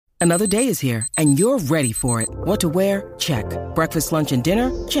Another day is here, and you're ready for it. What to wear? Check. Breakfast, lunch, and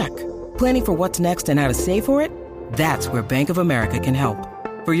dinner? Check. Planning for what's next and how to save for it? That's where Bank of America can help.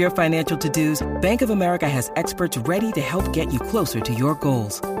 For your financial to-dos, Bank of America has experts ready to help get you closer to your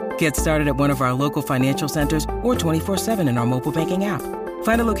goals. Get started at one of our local financial centers or 24/7 in our mobile banking app.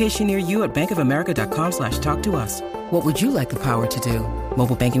 Find a location near you at bankofamerica.com/talktous. What would you like the power to do?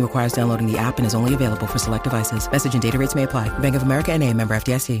 Mobile banking requires downloading the app and is only available for select devices. Message and data rates may apply. Bank of America N.A., member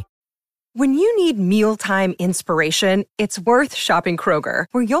FDIC. When you need mealtime inspiration, it's worth shopping Kroger,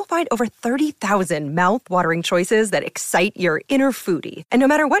 where you'll find over 30,000 mouth-watering choices that excite your inner foodie. And no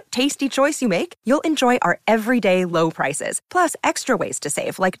matter what tasty choice you make, you'll enjoy our everyday low prices, plus extra ways to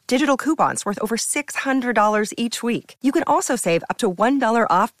save, like digital coupons worth over $600 each week. You can also save up to $1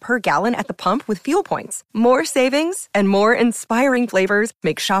 off per gallon at the pump with fuel points. More savings and more inspiring flavors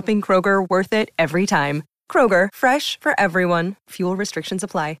make shopping Kroger worth it every time. Kroger, fresh for everyone. Fuel restrictions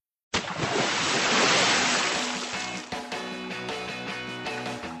apply.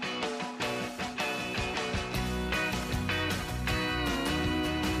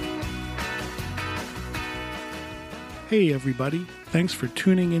 Hey everybody, thanks for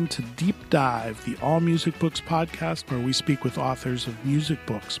tuning in to Deep Dive, the All Music Books podcast where we speak with authors of music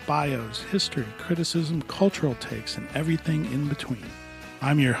books, bios, history, criticism, cultural takes, and everything in between.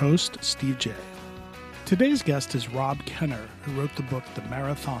 I'm your host, Steve J. Today's guest is Rob Kenner, who wrote the book The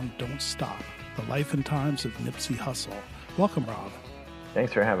Marathon Don't Stop, The Life and Times of Nipsey Hussle. Welcome, Rob.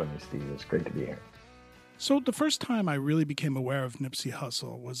 Thanks for having me, Steve. It's great to be here. So the first time I really became aware of Nipsey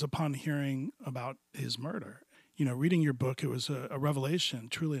Hussle was upon hearing about his murder. You know, reading your book, it was a revelation,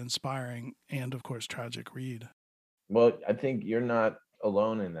 truly inspiring, and of course, tragic read. Well, I think you're not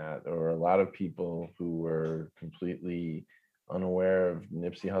alone in that. There were a lot of people who were completely unaware of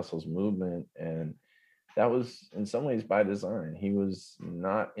Nipsey Hussle's movement, and that was in some ways by design. He was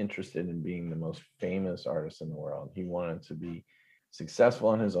not interested in being the most famous artist in the world. He wanted to be successful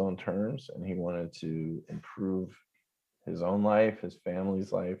on his own terms, and he wanted to improve his own life, his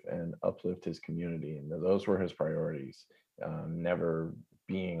family's life, and uplift his community. And those were his priorities, never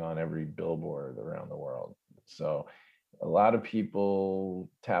being on every billboard around the world. So a lot of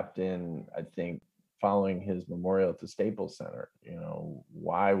people tapped in, I think, following his memorial at the Staples Center. You know,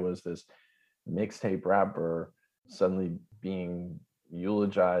 why was this mixtape rapper suddenly being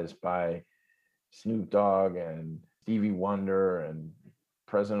eulogized by Snoop Dogg and Stevie Wonder, and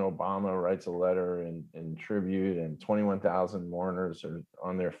President Obama writes a letter in tribute, and 21,000 mourners are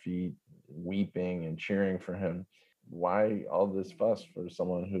on their feet weeping and cheering for him? Why all this fuss for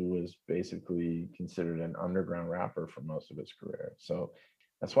someone who was basically considered an underground rapper for most of his career? So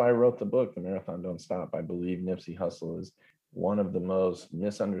that's why I wrote the book, The Marathon Don't Stop. I believe Nipsey Hussle is one of the most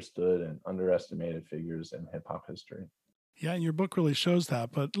misunderstood and underestimated figures in hip hop history. Yeah, and your book really shows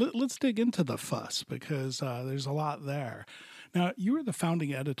that. But let's dig into the fuss, because there's a lot there. Now, you were the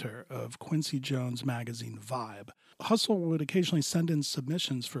founding editor of Quincy Jones magazine Vibe. Hussle would occasionally send in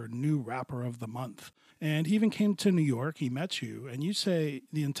submissions for New Rapper of the Month. And he even came to New York. He met you, and you say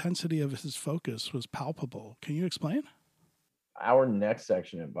the intensity of his focus was palpable. Can you explain? Our next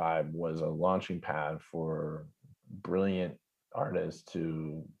section at Vibe was a launching pad for brilliant artists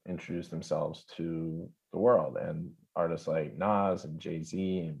to introduce themselves to the world. And artists like Nas and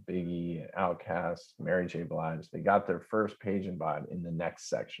Jay-Z and Biggie and Outkast, Mary J. Blige, they got their first page in Vibe in the next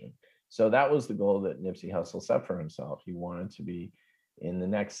section. So that was the goal that Nipsey Hussle set for himself. He wanted to be in the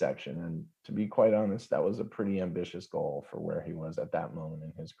next section. And to be quite honest, that was a pretty ambitious goal for where he was at that moment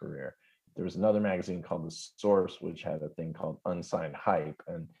in his career. There was another magazine called The Source, which had a thing called Unsigned Hype.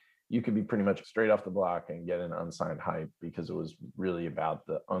 And you could be pretty much straight off the block and get an unsigned hype because it was really about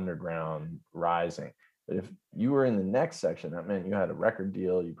the underground rising. But if you were in the next section, that meant you had a record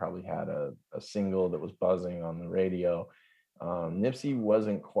deal. You probably had a single that was buzzing on the radio. Nipsey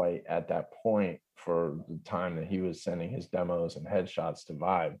wasn't quite at that point for the time that he was sending his demos and headshots to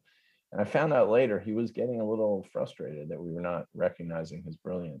Vibe. And I found out later he was getting a little frustrated that we were not recognizing his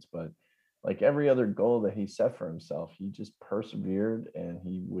brilliance. But like every other goal that he set for himself, he just persevered and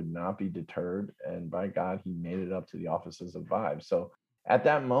he would not be deterred. And by God, he made it up to the offices of Vibe. So at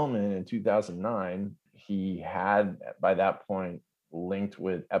that moment in 2009, he had, by that point, linked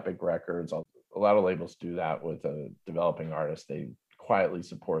with Epic Records. A lot of labels do that with a developing artist. They quietly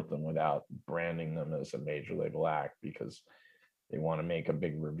support them without branding them as a major label act because they want to make a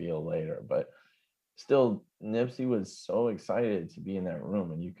big reveal later. But still, Nipsey was so excited to be in that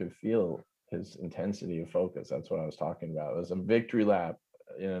room, and you could feel his intensity of focus. That's what I was talking about. It was a victory lap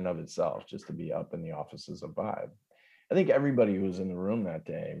in and of itself, just to be up in the offices of Vibe. I think everybody who was in the room that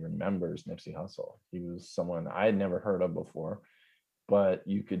day remembers Nipsey Hussle. He was someone I had never heard of before, but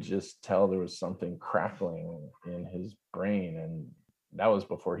you could just tell there was something crackling in his brain. And that was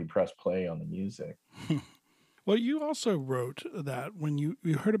before he pressed play on the music. Well, you also wrote that when you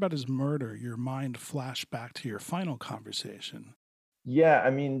heard about his murder, your mind flashed back to your final conversation. Yeah, I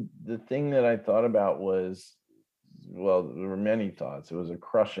mean, the thing that I thought about was, well, there were many thoughts. It was a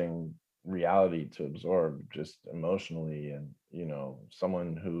crushing reality to absorb just emotionally. And,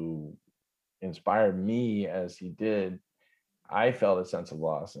 someone who inspired me as he did, I felt a sense of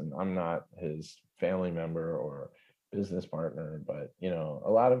loss. And I'm not his family member or business partner, but,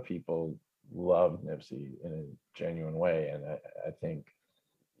 a lot of people love Nipsey in a genuine way. And I think,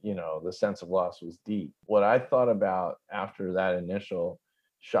 the sense of loss was deep. What I thought about after that initial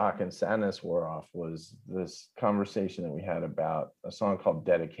shock and sadness wore off was this conversation that we had about a song called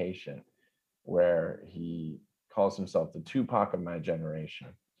Dedication, where he calls himself the Tupac of my generation.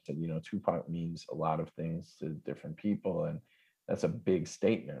 So, Tupac means a lot of things to different people, and that's a big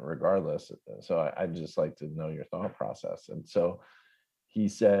statement regardless. So I'd just like to know your thought process. And so he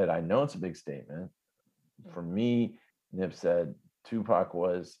said, I know it's a big statement. For me, Nip said, Tupac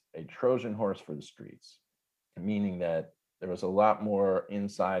was a Trojan horse for the streets, meaning that there was a lot more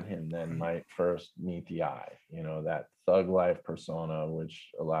inside him than might first meet the eye. That thug life persona,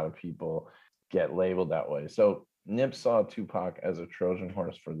 which a lot of people get labeled that way. So Nip saw Tupac as a Trojan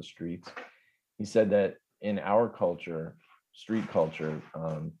horse for the streets. He said that in our culture, street culture,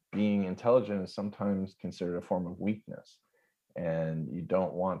 being intelligent is sometimes considered a form of weakness. And you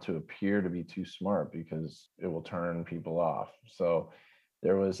don't want to appear to be too smart because it will turn people off. So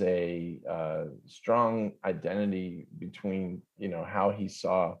there was a strong identity between, how he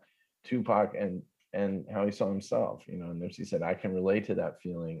saw Tupac and how he saw himself. And Nipsey said, I can relate to that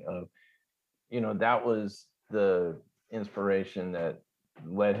feeling of, that was the inspiration that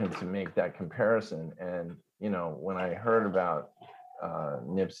led him to make that comparison. And, when I heard about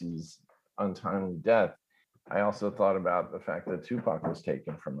Nipsey's untimely death, I also thought about the fact that Tupac was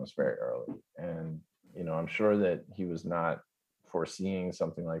taken from us very early. And, I'm sure that he was not foreseeing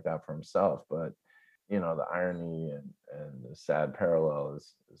something like that for himself, but, the irony and the sad parallel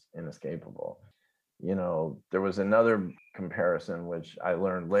is inescapable. There was another comparison, which I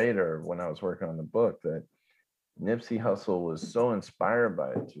learned later when I was working on the book, that Nipsey Hussle was so inspired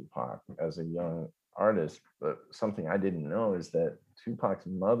by Tupac as a young artist. But something I didn't know is that Tupac's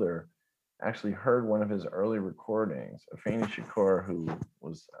mother actually heard one of his early recordings. Afeni Shakur, who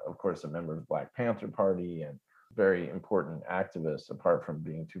was, of course, a member of the Black Panther Party and very important activist, apart from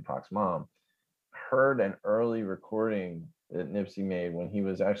being Tupac's mom, heard an early recording that Nipsey made when he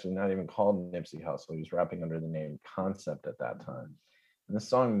was actually not even called Nipsey Hussle. He was rapping under the name Concept at that time. And the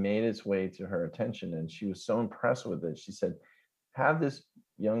song made its way to her attention, and she was so impressed with it. She said, have this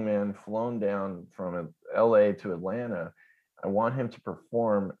young man flown down from LA to Atlanta. I want him to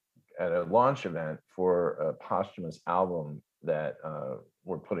perform at a launch event for a posthumous album that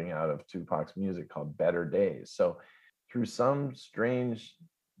we're putting out of Tupac's music called Better Days. So through some strange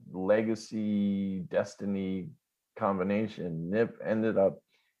legacy, destiny combination, Nip ended up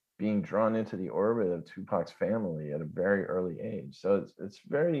being drawn into the orbit of Tupac's family at a very early age. So it's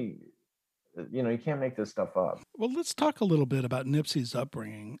very, you can't make this stuff up. Well, let's talk a little bit about Nipsey's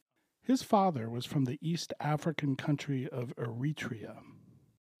upbringing. His father was from the East African country of Eritrea.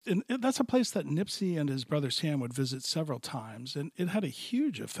 And that's a place that Nipsey and his brother Sam would visit several times, and it had a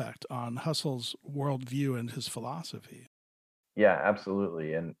huge effect on Hussle's worldview and his philosophy. Yeah,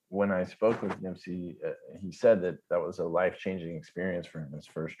 absolutely. And when I spoke with Nipsey, he said that that was a life-changing experience for him, his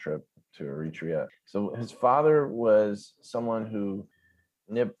first trip to Eritrea. So his father was someone who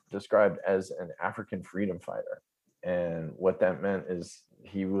Nip described as an African freedom fighter. And what that meant is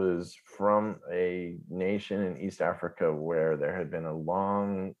he was from a nation in East Africa where there had been a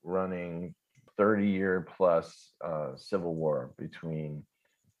long-running 30-year plus civil war between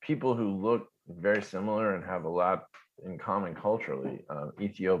people who look very similar and have a lot in common culturally,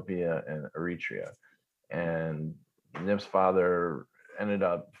 Ethiopia and Eritrea. And Nip's father ended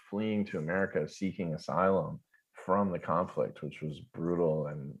up fleeing to America seeking asylum from the conflict, which was brutal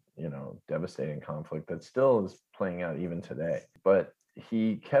and, devastating conflict that still is playing out even today. But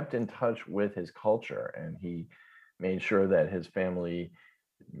he kept in touch with his culture, and he made sure that his family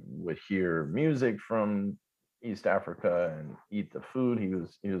would hear music from East Africa and eat the food.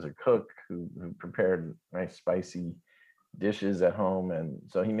 He was a cook who prepared nice spicy dishes at home, and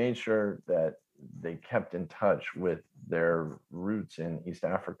so he made sure that they kept in touch with their roots in East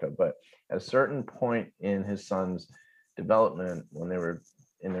Africa. But at a certain point in his son's development, when they were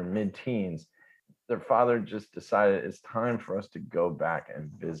in their mid-teens, their father just decided it's time for us to go back and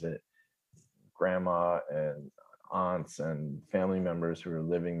visit grandma and aunts and family members who were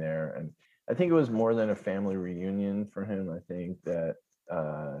living there. And I think it was more than a family reunion for him. I think that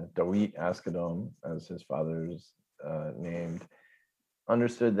Dawit Askedom, as his father's named,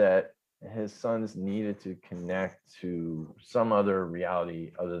 understood that his sons needed to connect to some other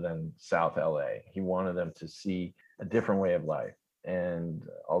reality other than South LA. He wanted them to see a different way of life. And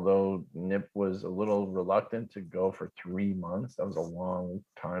although Nip was a little reluctant to go for 3 months, that was a long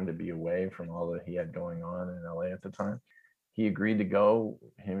time to be away from all that he had going on in LA at the time. He agreed to go,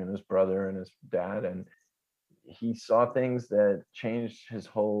 him and his brother and his dad, and he saw things that changed his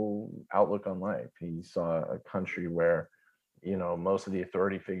whole outlook on life. He saw a country where, most of the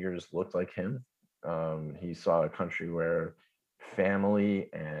authority figures looked like him. He saw a country where family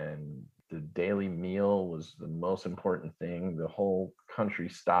and the daily meal was the most important thing. The whole country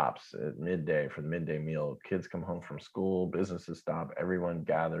stops at midday for the midday meal. Kids come home from school, businesses stop, everyone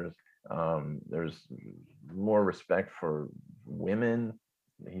gathers. There's more respect for women.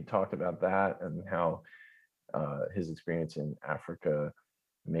 He talked about that and how his experience in Africa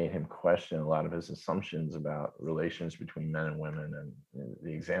made him question a lot of his assumptions about relations between men and women, and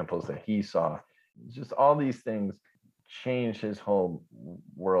the examples that he saw. Just all these things changed his whole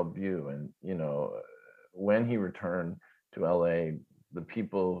worldview. And when he returned to LA, the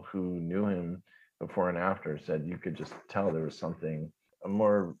people who knew him before and after said you could just tell there was something, a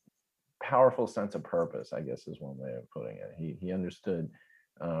more powerful sense of purpose, I guess is one way of putting it. He understood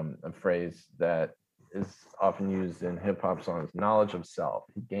a phrase that is often used in hip hop songs, knowledge of self.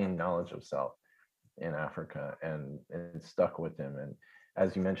 He gained knowledge of self in Africa, and it stuck with him. And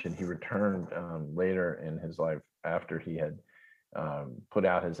as you mentioned, he returned later in his life after he had put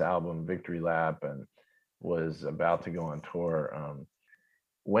out his album Victory Lap and was about to go on tour.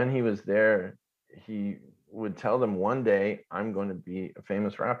 When he was there, he would tell them, one day I'm going to be a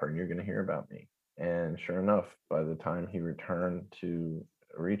famous rapper and you're going to hear about me. And sure enough, by the time he returned to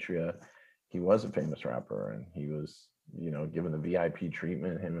Eritrea, he was a famous rapper, and he was, given the VIP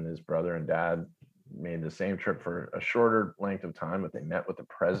treatment. Him and his brother and dad made the same trip for a shorter length of time, but they met with the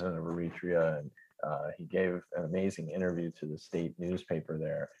president of Eritrea, and he gave an amazing interview to the state newspaper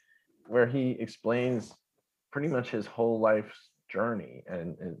there, where he explains pretty much his whole life's journey.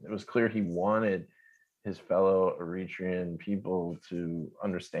 And it was clear he wanted his fellow Eritrean people to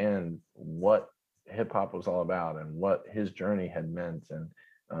understand what hip hop was all about and what his journey had meant. And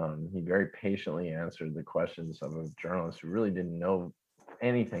he very patiently answered the questions of a journalist who really didn't know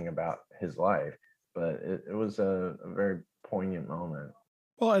anything about his life. But it was a very poignant moment.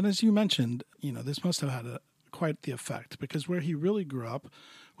 Well, and as you mentioned, this must have had quite the effect, because where he really grew up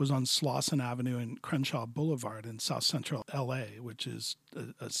was on Slauson Avenue and Crenshaw Boulevard in South Central LA, which is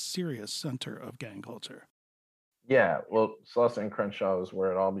a serious center of gang culture. Yeah, well, Slauson and Crenshaw is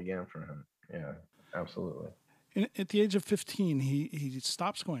where it all began for him. Yeah, absolutely. At the age of 15, he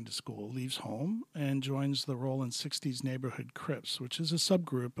stops going to school, leaves home, and joins the Rollin 60s neighborhood Crips, which is a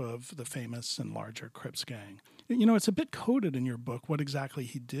subgroup of the famous and larger Crips gang. It's a bit coded in your book what exactly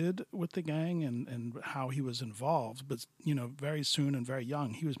he did with the gang and how he was involved, but, very soon and very young,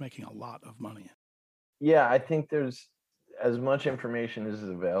 he was making a lot of money. Yeah, I think there's as much information as is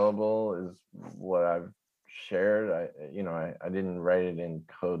available is what I've shared. I didn't write it in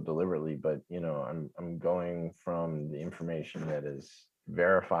code deliberetely, but I'm going from the information that is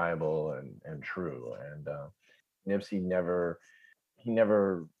verifiable and true. And Nipsey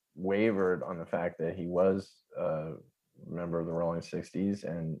never wavered on the fact that he was a member of the Rolling 60s,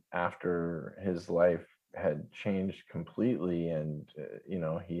 and after his life had changed completely, and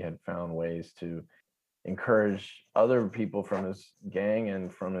he had found ways to encourage other people from his gang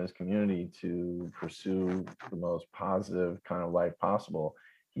and from his community to pursue the most positive kind of life possible,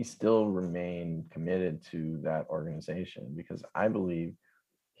 he still remained committed to that organization, because I believe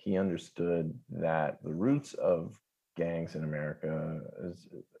he understood that the roots of gangs in America is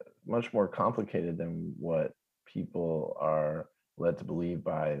much more complicated than what people are led to believe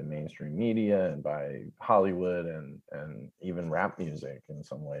by the mainstream media and by Hollywood and even rap music in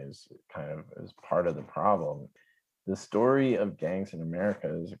some ways kind of is part of the problem. The story of gangs in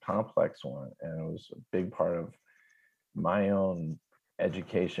America is a complex one, and it was a big part of my own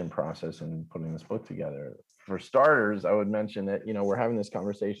education process in putting this book together. For starters, I would mention that, we're having this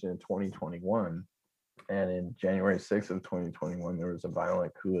conversation in 2021, and in January 6th of 2021, there was a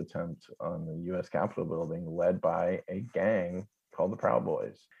violent coup attempt on the US Capitol building led by a gang called the Proud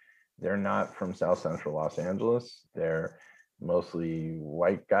Boys. They're not from South Central Los Angeles. They're mostly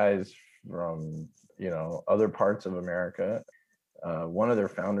white guys from, other parts of America. One of their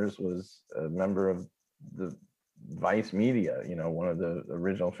founders was a member of the Vice Media, one of the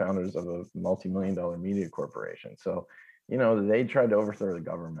original founders of a multi-million-dollar media corporation. So, they tried to overthrow the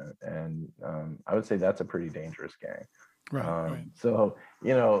government, and I would say that's a pretty dangerous gang. Right. So,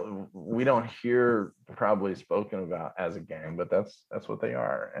 we don't hear probably spoken about as a gang, but that's what they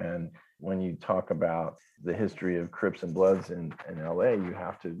are. And when you talk about the history of Crips and Bloods in LA, you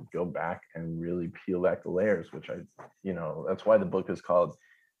have to go back and really peel back the layers, which that's why the book is called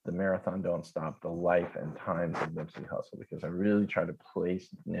The Marathon Don't Stop, The Life and Times of Nipsey Hussle, because I really try to place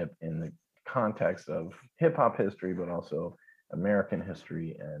Nip in the context of hip hop history, but also American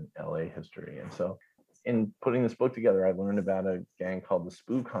history and LA history. And so in putting this book together, I learned about a gang called the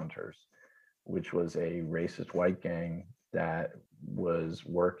Spook Hunters, which was a racist white gang that was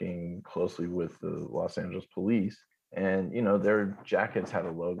working closely with the Los Angeles police. And, their jackets had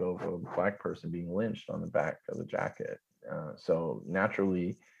a logo of a black person being lynched on the back of the jacket. So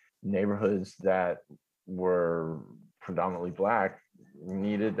naturally, neighborhoods that were predominantly black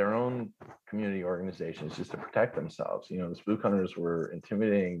needed their own community organizations just to protect themselves. The Spook Hunters were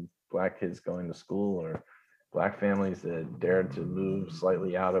intimidating black kids going to school, or black families that dared to move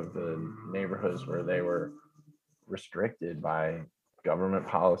slightly out of the neighborhoods where they were restricted by government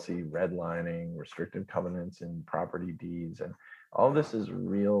policy, redlining, restrictive covenants and property deeds. And all this is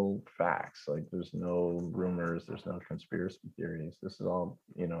real facts. Like, there's no rumors, there's no conspiracy theories. This is all,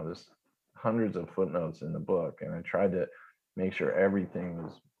 there's hundreds of footnotes in the book. And I tried to make sure everything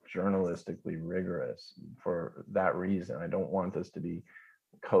was journalistically rigorous for that reason. I don't want this to be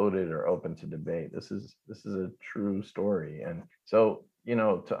coded or open to debate. This is a true story. And so,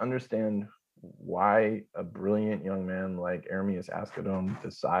 to understand why a brilliant young man like Ermias Asghedom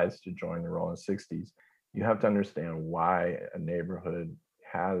decides to join the Rolling 60s, you have to understand why a neighborhood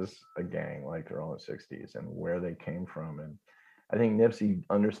has a gang like the Rolling 60s and where they came from. And I think Nipsey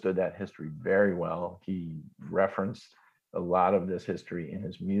understood that history very well. He referenced a lot of this history in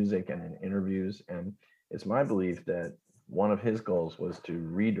his music and in interviews. And it's my belief that one of his goals was to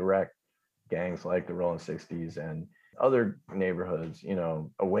redirect gangs like the Rolling 60s and other neighborhoods,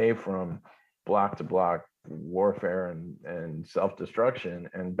 away from block to block warfare and self-destruction,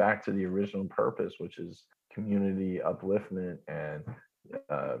 and back to the original purpose, which is community upliftment and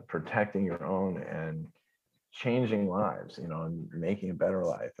protecting your own and changing lives, and making a better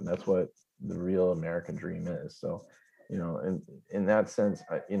life. And that's what the real American dream is. So, in that sense,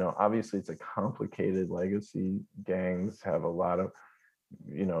 obviously it's a complicated legacy. Gangs have a lot of,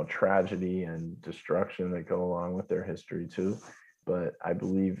 tragedy and destruction that go along with their history too. But I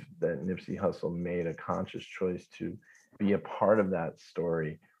believe that Nipsey Hussle made a conscious choice to be a part of that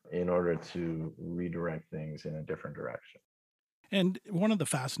story in order to redirect things in a different direction. And one of the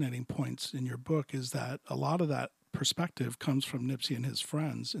fascinating points in your book is that a lot of that perspective comes from Nipsey and his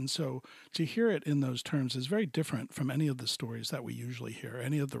friends. And so to hear it in those terms is very different from any of the stories that we usually hear,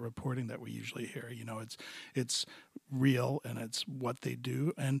 any of the reporting that we usually hear. It's real and it's what they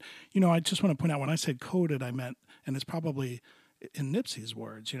do. And, I just want to point out, when I said coded, I meant, and it's probably in Nipsey's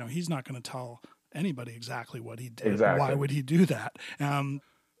words, he's not going to tell anybody exactly what he did. Exactly. Why would he do that?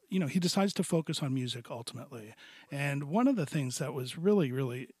 He decides to focus on music ultimately. And one of the things that was really,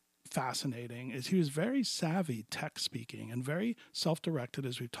 really fascinating is he was very savvy tech speaking and very self-directed,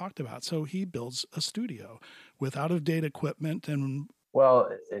 as we've talked about. So he builds a studio with out-of-date equipment. And well,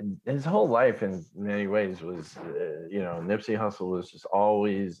 his whole life in many ways was, Nipsey Hussle was just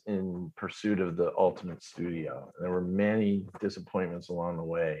always in pursuit of the ultimate studio. There were many disappointments along the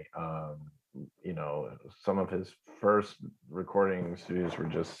way. Some of his first recording studios were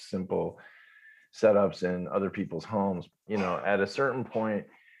just simple setups in other people's homes. At a certain point,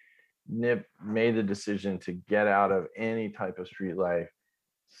 Nip made the decision to get out of any type of street life,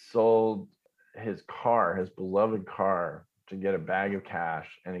 sold his car, his beloved car, to get a bag of cash,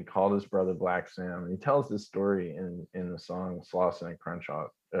 and he called his brother Black Sam. And he tells this story in the song Slauson and Crenshaw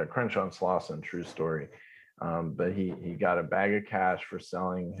and Slauson, true story. But he got a bag of cash for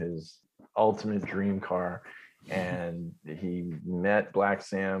selling his ultimate dream car, and he met Black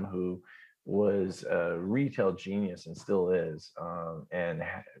Sam, who was a retail genius and still is, and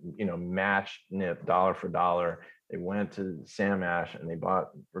matched Nip dollar for dollar. They went to Sam Ash and they bought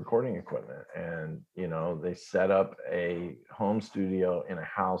recording equipment, and they set up a home studio in a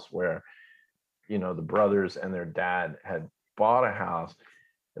house where the brothers and their dad had bought a house.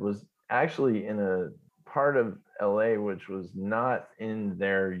 It was actually in a part of LA which was not in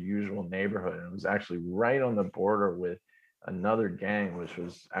their usual neighborhood. It was actually right on the border with another gang, which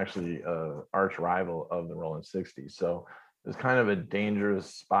was actually an arch rival of the Rolling 60s. So it was kind of a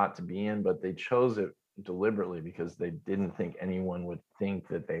dangerous spot to be in, but they chose it deliberately because they didn't think anyone would think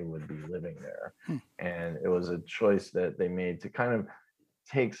that they would be living there. And it was a choice that they made to kind of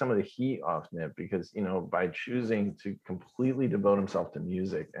take some of the heat off Nip, because, you know, by choosing to completely devote himself to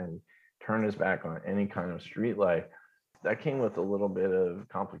music and turn his back on any kind of street life, that came with a little bit of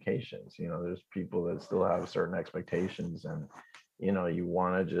complications. You know, there's people that still have certain expectations, and, you know, you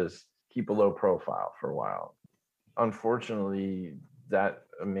want to just keep a low profile for a while. Unfortunately, that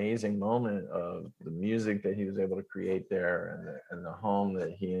amazing moment of the music that he was able to create there, and the home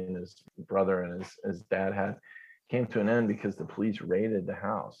that he and his brother and his dad had, came to an end because the police raided the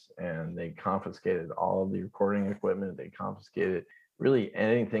house and they confiscated all of the recording equipment. They confiscated really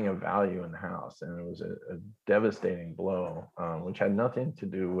anything of value in the house. And it was a devastating blow, which had nothing to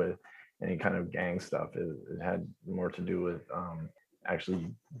do with any kind of gang stuff. It had more to do with actually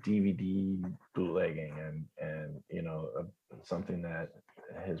DVD bootlegging and you know, something that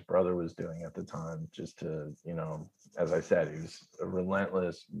his brother was doing at the time, just to, you know, as I said, he was a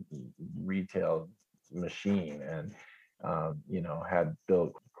relentless retail machine, and you know, had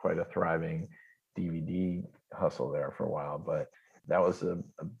built quite a thriving DVD hustle there for a while. But that was a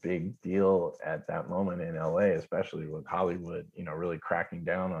big deal at that moment in LA, especially with Hollywood, you know, really cracking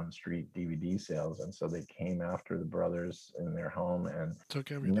down on street DVD sales. And so they came after the brothers in their home and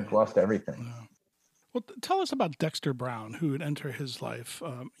took everything. Nick lost everything. Yeah. Well, tell us about Dexter Brown, who would enter his life,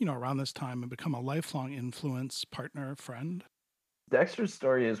 you know, around this time and become a lifelong influence, partner, friend. Dexter's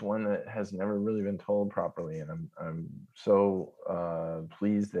story is one that has never really been told properly, and I'm so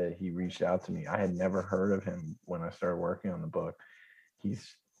pleased that he reached out to me. I had never heard of him when I started working on the book.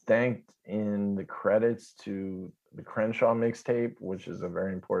 He's thanked in the credits to the Crenshaw mixtape, which is a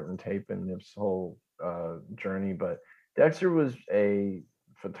very important tape in Nip's whole journey. But Dexter was a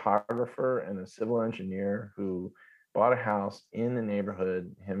photographer and a civil engineer who bought a house in the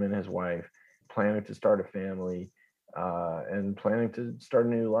neighborhood, him and his wife, planning to start a family. And planning to start a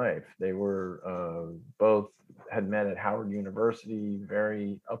new life. They were both had met at Howard University,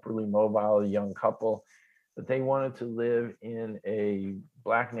 very upwardly mobile young couple, but they wanted to live in a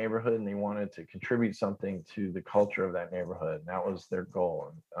Black neighborhood, and they wanted to contribute something to the culture of that neighborhood. And that was their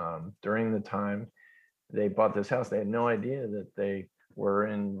goal. During the time they bought this house, they had no idea that they were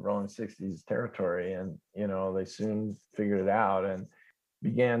in Rolling 60s territory, and, you know, they soon figured it out and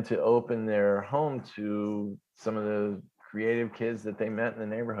began to open their home to some of the creative kids that they met in the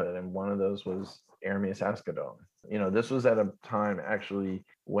neighborhood. And one of those was Ermias Asghedom. You know, this was at a time actually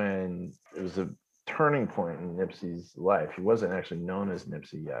when it was a turning point in Nipsey's life. He wasn't actually known as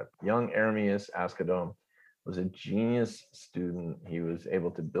Nipsey yet. Young Ermias Asghedom was a genius student. He was able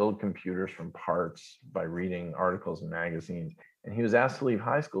to build computers from parts by reading articles in magazines. And he was asked to leave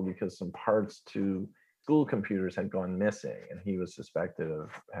high school because some parts to school computers had gone missing, and he was suspected of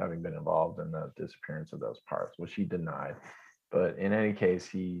having been involved in the disappearance of those parts, which he denied. But in any case,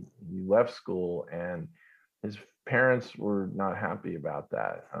 he left school, and his parents were not happy about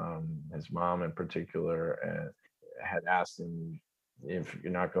that. His mom in particular had asked him, if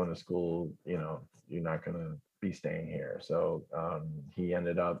you're not going to school, you know, you're not going to be staying here. So he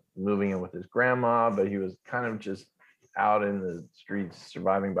ended up moving in with his grandma, but he was kind of just out in the streets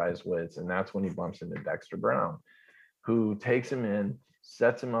surviving by his wits. And that's when he bumps into Dexter Brown, who takes him in,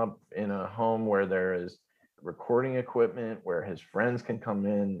 sets him up in a home where there is recording equipment, where his friends can come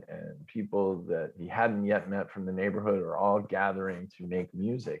in, and people that he hadn't yet met from the neighborhood are all gathering to make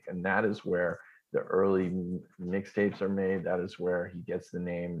music. And that is where the early mixtapes are made. That is where he gets the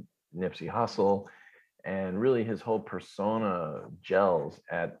name Nipsey Hussle, and really his whole persona gels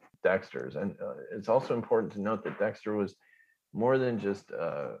at Dexter's. And it's also important to note that Dexter was more than just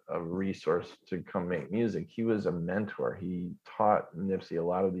a resource to come make music. He was a mentor. He taught Nipsey a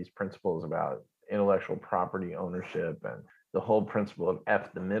lot of these principles about intellectual property ownership, and the whole principle of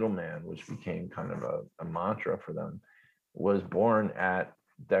F the middleman, which became kind of a mantra for them, was born at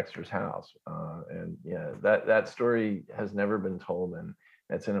Dexter's house. And yeah, that story has never been told, and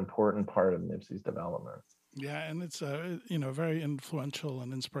it's an important part of Nipsey's development. Yeah, and it's you know, very influential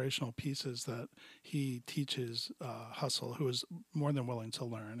and inspirational pieces that he teaches Hussle, who is more than willing to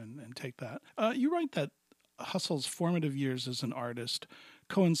learn and take that. You write that Hussle's formative years as an artist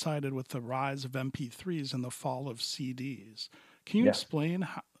coincided with the rise of MP3s and the fall of CDs. Can you explain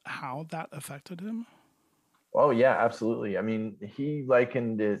how that affected him? Oh, yeah, absolutely. I mean, he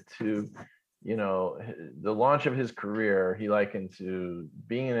likened it to, you know, the launch of his career, he likened to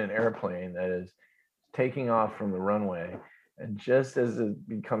being in an airplane that is taking off from the runway. And just as it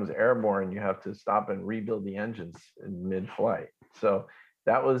becomes airborne, you have to stop and rebuild the engines in mid-flight. So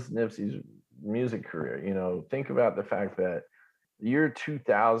that was Nipsey's music career. You know, think about the fact that the year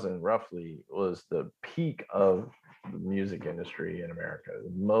 2000 roughly was the peak of the music industry in America.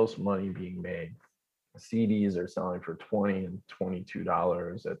 The most money being made. CDs are selling for $20 and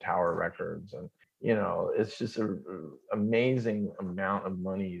 $22 at Tower Records, and it's just an amazing amount of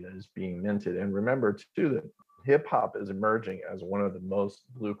money that is being minted. And remember too that hip hop is emerging as one of the most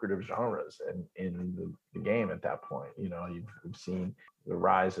lucrative genres in the game at that point. You've seen the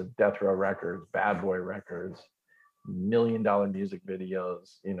rise of Death Row Records, Bad Boy Records, $1 million music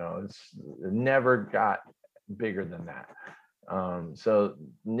videos. It never got bigger than that. So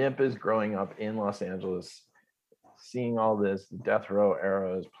Nip is growing up in Los Angeles, seeing all this. The Death Row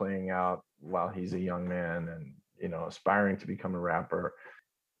era is playing out while he's a young man and, aspiring to become a rapper.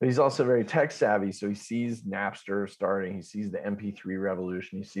 But he's also very tech savvy. So he sees Napster starting, he sees the MP3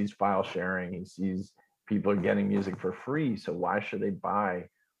 revolution, he sees file sharing, he sees people are getting music for free. So why should they buy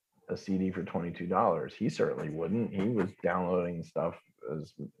a CD for $22? He certainly wouldn't. He was downloading stuff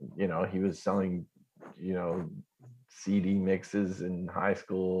as, he was selling, CD mixes in high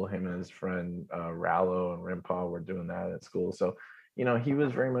school. Him and his friend Rallo and Rimpaw were doing that at school. So, he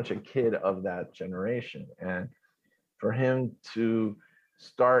was very much a kid of that generation. And for him to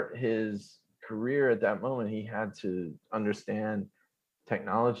start his career at that moment, he had to understand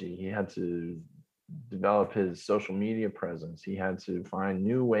technology. He had to develop his social media presence. He had to find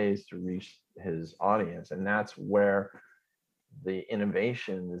new ways to reach his audience. And that's where the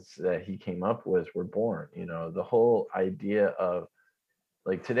innovations that he came up with were born. The whole idea of,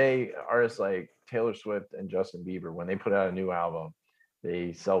 like, today, artists like Taylor Swift and Justin Bieber, when they put out a new album,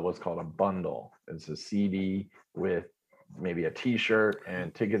 they sell what's called a bundle. It's a CD with maybe a t-shirt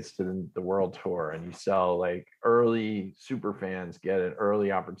and tickets to the world tour, and you sell, like, early super fans get an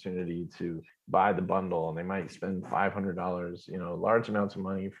early opportunity to buy the bundle, and they might spend $500, large amounts of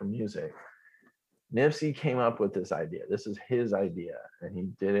money for music. Nipsey came up with this idea. This is his idea, and he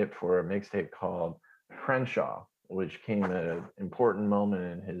did it for a mixtape called Crenshaw, which came at an important moment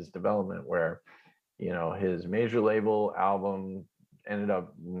in his development where, his major label album ended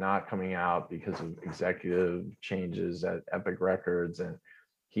up not coming out because of executive changes at Epic Records. And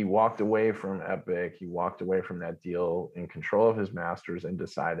he walked away from Epic. He walked away from that deal in control of his masters and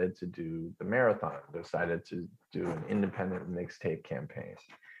decided to do the marathon, decided to do an independent mixtape campaign.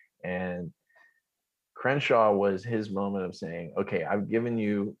 And Crenshaw was his moment of saying, okay, I've given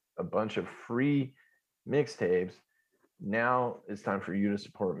you a bunch of free mixtapes. Now it's time for you to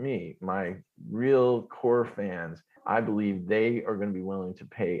support me. My real core fans, I believe they are going to be willing to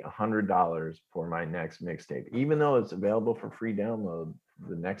pay $100 for my next mixtape. Even though it's available for free download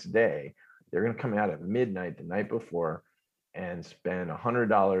the next day, they're going to come out at midnight the night before and spend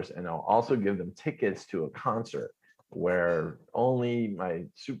 $100. And I'll also give them tickets to a concert where only my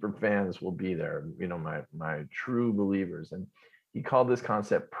super fans will be there, my true believers. And he called this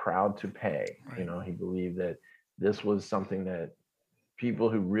concept proud to pay. Right. He believed that this was something that people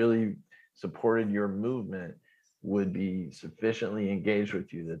who really supported your movement would be sufficiently engaged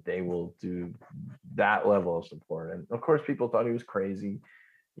with you that they will do that level of support. And of course, people thought he was crazy.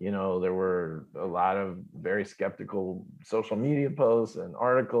 There were a lot of very skeptical social media posts and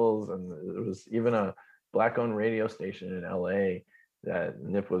articles, and there was even a Black-owned radio station in LA that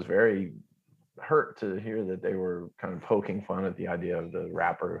Nip was very hurt to hear that they were kind of poking fun at the idea of the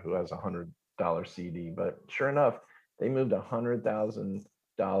rapper who has $100 CD. But sure enough, they moved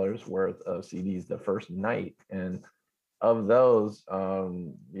 $100,000 worth of CDs the first night. And of those, a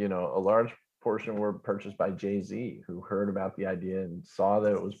large portion were purchased by Jay-Z, who heard about the idea and saw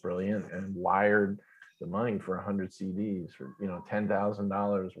that it was brilliant and wired the money for 100 CDs for,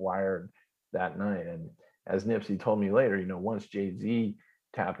 $10,000 wired that night. And as Nipsey told me later, once Jay-Z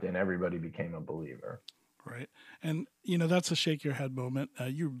tapped in, everybody became a believer. Right. And, that's a shake your head moment.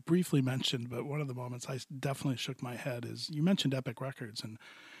 You briefly mentioned, but one of the moments I definitely shook my head is you mentioned Epic Records, and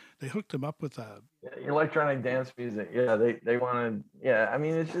they hooked him up with electronic dance music. Yeah, they wanted,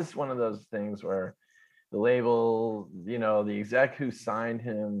 it's just one of those things where the label, the exec who signed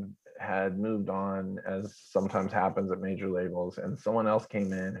him had moved on, as sometimes happens at major labels, and someone else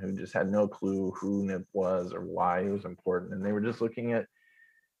came in who just had no clue who Nip was or why he was important. And they were just looking at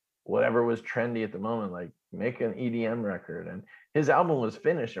whatever was trendy at the moment, like make an EDM record. And his album was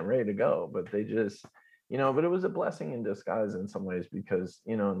finished and ready to go, but they just, but it was a blessing in disguise in some ways because,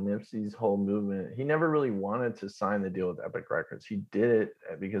 Nipsey's whole movement, he never really wanted to sign the deal with Epic Records. He did it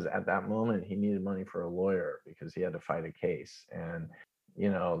because at that moment he needed money for a lawyer because he had to fight a case. And,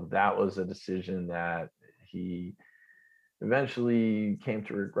 that was a decision that he eventually came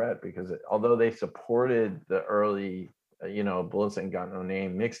to regret because although they supported the early Bullets Ain't Got No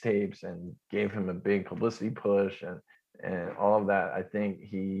Name mixtapes and gave him a big publicity push, and and all of that, I think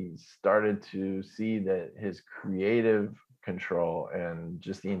he started to see that his creative control and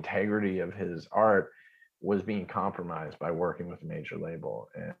just the integrity of his art was being compromised by working with a major label.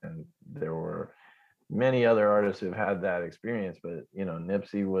 And there were many other artists who've had that experience, but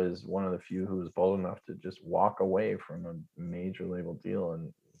Nipsey was one of the few who was bold enough to just walk away from a major label deal.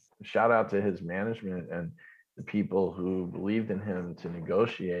 And shout out to his management and the people who believed in him to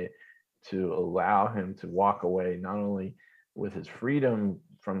negotiate to allow him to walk away, not only with his freedom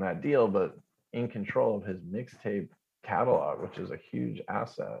from that deal, but in control of his mixtape catalog, which is a huge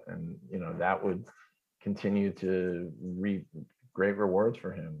asset. And that would continue to reap great rewards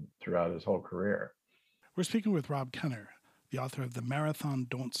for him throughout his whole career. We're speaking with Rob Kenner, the author of The Marathon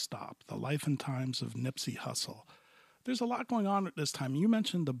Don't Stop, The Life and Times of Nipsey Hussle. There's a lot going on at this time. You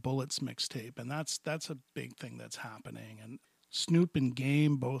mentioned the Bullets mixtape, and that's a big thing that's happening. And Snoop and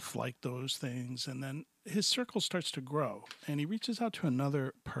Game both like those things. And then his circle starts to grow, and he reaches out to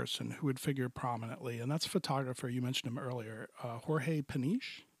another person who would figure prominently, and that's a photographer. You mentioned him earlier, Jorge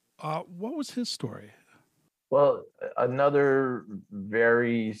Peniche. What was his story? Well, another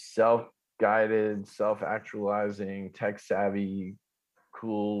very self-guided, self-actualizing, tech-savvy,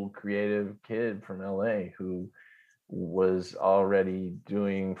 cool, creative kid from LA who was already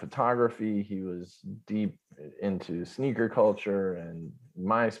doing photography. He was deep into sneaker culture and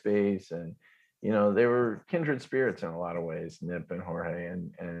MySpace, and they were kindred spirits in a lot of ways, Nip and Jorge,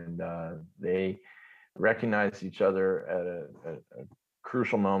 and they recognized each other at a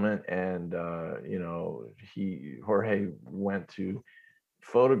crucial moment. And Jorge went to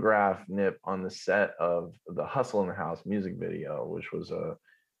photograph Nip on the set of the Hustle in the House music video, which was a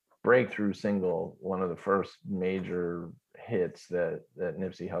breakthrough single, one of the first major hits that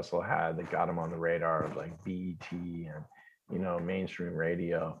Nipsey Hussle had that got him on the radar of like BET and mainstream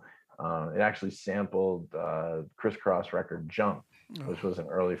radio. It actually sampled Criss Cross record Jump, which was an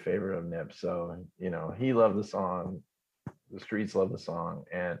early favorite of Nip. So he loved the song, the streets loved the song,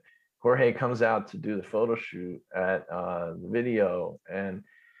 and Jorge comes out to do the photo shoot at the video, and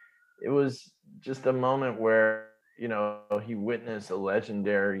it was just a moment where he witnessed a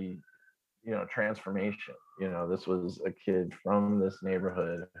legendary transformation. This was a kid from this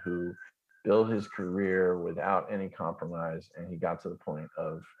neighborhood who built his career without any compromise, and he got to the point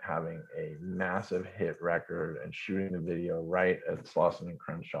of having a massive hit record and shooting the video right at Slauson and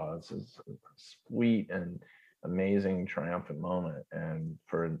Crenshaw. It's a sweet and amazing triumphant moment, and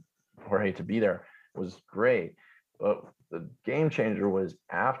for Jorge to be there was great. But the game changer was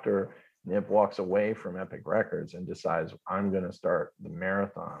after Nip walks away from Epic Records and decides, I'm going to start the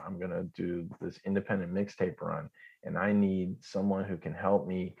Marathon. I'm going to do this independent mixtape run, and I need someone who can help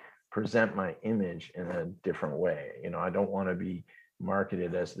me present my image in a different way. I don't want to be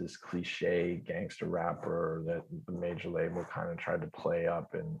marketed as this cliche gangster rapper that the major label kind of tried to play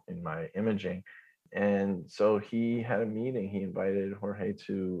up in my imaging. And so he had a meeting. He invited Jorge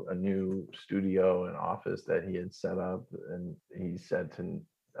to a new studio and office that he had set up. And he said to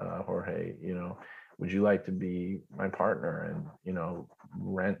Jorge, would you like to be my partner and,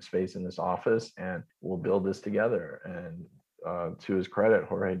 rent space in this office, and we'll build this together. And to his credit,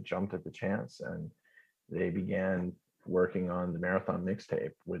 Jorge jumped at the chance, and they began working on the Marathon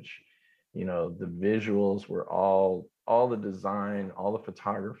mixtape, which, the visuals were all the design, all the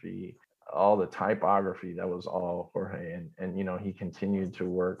photography, all the typography, that was all Jorge. And he continued to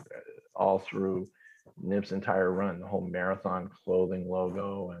work all through Nip's entire run. The whole Marathon clothing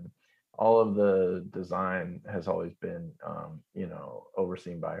logo and all of the design has always been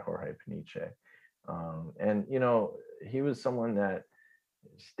overseen by Jorge Peniche. And he was someone that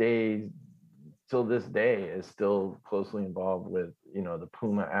stayed till this day, is still closely involved with the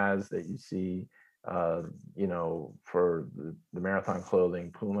Puma ads that you see for the Marathon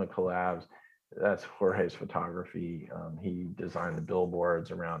clothing, Puma collabs. That's Jorge's photography. He designed the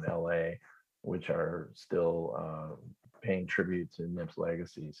billboards around LA, which are still paying tribute to Nip's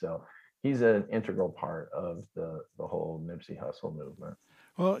legacy. So he's an integral part of the whole Nipsey Hussle movement.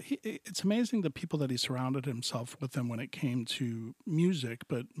 Well, it's amazing the people that he surrounded himself with them when it came to music,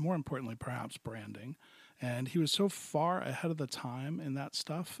 but more importantly, perhaps branding. And he was so far ahead of the time in that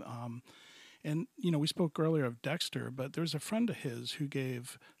stuff. And, we spoke earlier of Dexter, but there's a friend of his who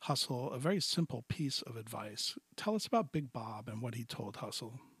gave Hussle a very simple piece of advice. Tell us about Big Bob and what he told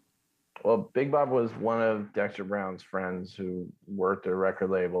Hussle. Well, Big Bob was one of Dexter Brown's friends who worked at a record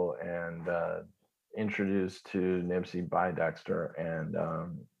label and introduced to Nipsey by Dexter. And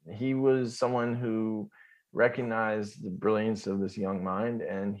he was someone who recognized the brilliance of this young mind,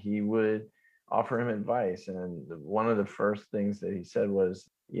 and he would offer him advice. And one of the first things that he said was,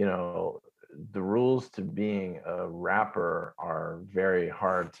 the rules to being a rapper are very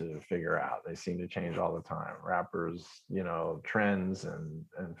hard to figure out. They seem to change all the time. Rappers, trends and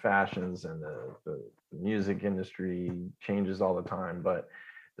fashions and the music industry changes all the time. But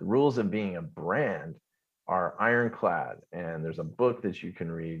the rules of being a brand are ironclad. And there's a book that you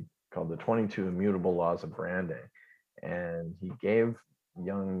can read called The 22 Immutable Laws of Branding. And he gave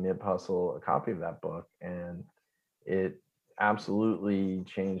young Nip Hussle a copy of that book, and it absolutely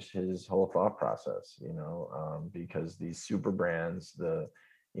changed his whole thought process, because these super brands,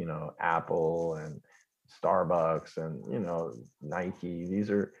 Apple and Starbucks and, Nike,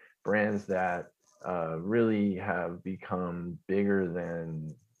 these are brands that really have become bigger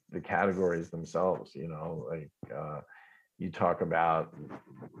than the categories themselves, you talk about,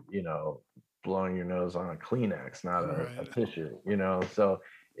 blowing your nose on a Kleenex, not a tissue, so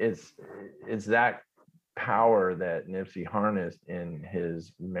it's that power that Nipsey harnessed in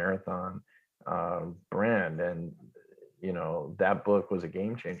his Marathon brand. And, that book was a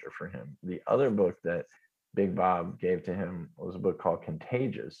game changer for him. The other book that Big Bob gave to him was a book called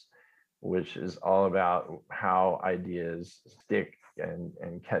Contagious, which is all about how ideas stick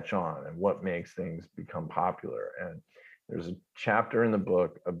and catch on and what makes things become popular. And there's a chapter in the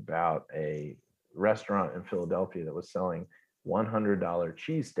book about a restaurant in Philadelphia that was selling $100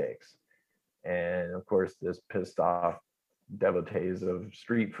 cheesesteaks. And of course, this pissed off devotees of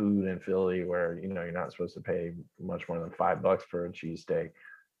street food in Philly, where you're not supposed to pay much more than $5 for a cheesesteak.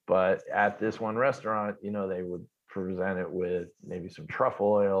 But at this one restaurant, they would present it with maybe some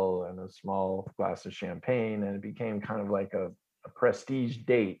truffle oil and a small glass of champagne, and it became kind of like a prestige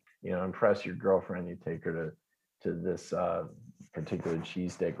date. Impress your girlfriend, you take her to this particular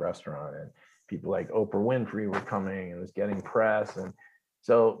cheesesteak restaurant, and people like Oprah Winfrey were coming and was getting press. And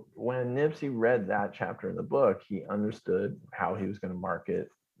so when Nipsey read that chapter in the book, he understood how he was going to market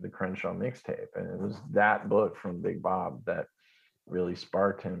the Crenshaw mixtape. And it was that book from Big Bob that really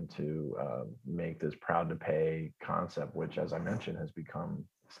sparked him to make this Proud to Pay concept, which, as I mentioned, has become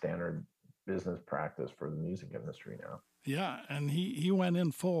standard business practice for the music industry now. Yeah, and he went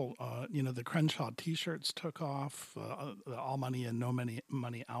in full. The Crenshaw T-shirts took off, the All Money and No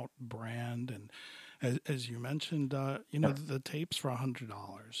Money Out brand, and as you mentioned, the tapes for $100.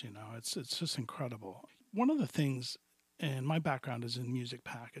 It's just incredible. One of the things, and my background is in music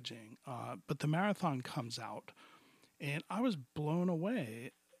packaging, but the Marathon comes out, and I was blown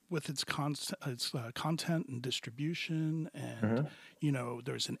away with its content and distribution, and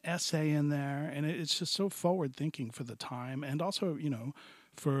there's an essay in there, and it's just so forward thinking for the time, and also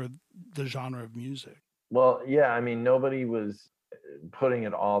for the genre of music. Well, yeah, nobody was putting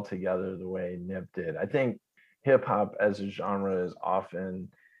it all together the way Nip did. I think hip hop as a genre is often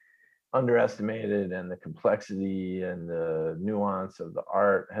underestimated, and the complexity and the nuance of the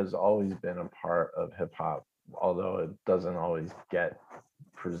art has always been a part of hip hop, although it doesn't always get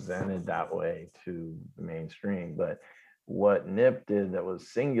presented that way to the mainstream. But what Nip did that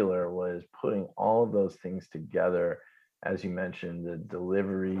was singular was putting all of those things together. As you mentioned, the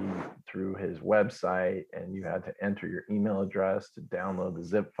delivery through his website, and you had to enter your email address to download the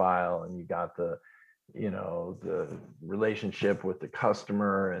zip file, and you got the relationship with the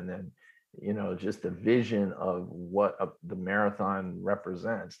customer, and then just the vision of what the Marathon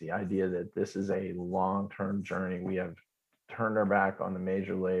represents, the idea that this is a long-term journey. We have turned our back on the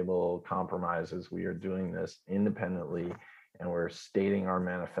major label compromises. We are doing this independently, and we're stating our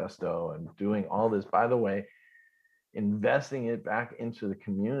manifesto and doing all this, by the way, investing it back into the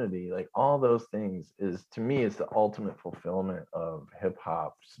community. Like, all those things is, to me, is the ultimate fulfillment of hip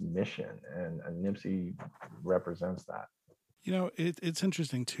hop's mission, and Nipsey represents that. It's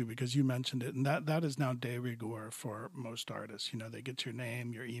interesting too, because you mentioned it, and that is now de rigueur for most artists. They get your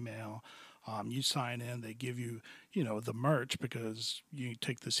name, your email, you sign in, they give you, the merch, because you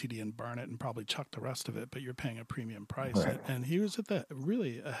take the CD and burn it and probably chuck the rest of it, but you're paying a premium price. Right. And he was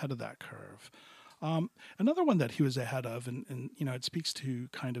really ahead of that curve. Another one that he was ahead of, and it speaks to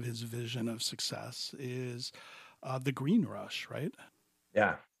kind of his vision of success, is the Green Rush, right?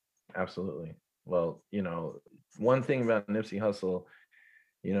 Yeah, absolutely. Well, one thing about Nipsey Hussle,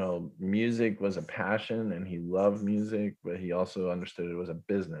 music was a passion, and he loved music, but he also understood it was a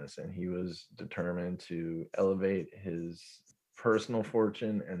business, and he was determined to elevate his personal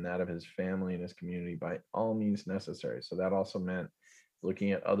fortune and that of his family and his community by all means necessary. So that also meant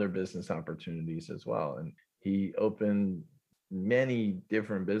looking at other business opportunities as well. And he opened many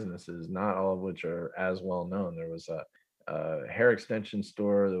different businesses, not all of which are as well known. There was a hair extension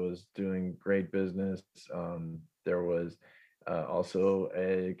store that was doing great business. There was also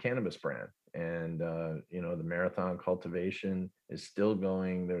a cannabis brand, and the Marathon cultivation is still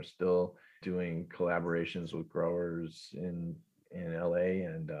going. There's still doing collaborations with growers in LA,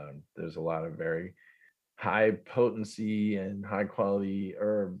 and there's a lot of very high potency and high quality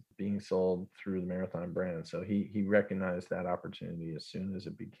herb being sold through the Marathon brand. So he recognized that opportunity as soon as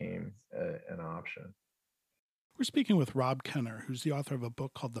it became an option. We're speaking with Rob Kenner, who's the author of a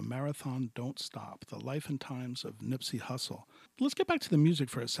book called The Marathon Don't Stop, The Life and Times of Nipsey Hussle. Let's get back to the music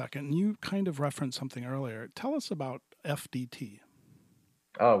for a second. You kind of referenced something earlier. Tell us about FDT.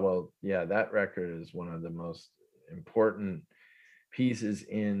 Oh, well, yeah, that record is one of the most important pieces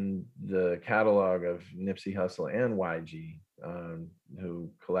in the catalog of Nipsey Hussle and YG, who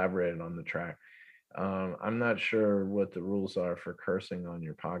collaborated on the track. I'm not sure what the rules are for cursing on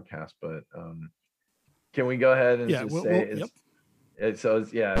your podcast, but can we go ahead and just say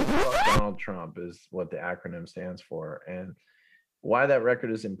fuck Donald Trump is what the acronym stands for. And why that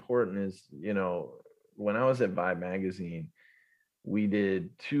record is important is, when I was at Vibe magazine, we did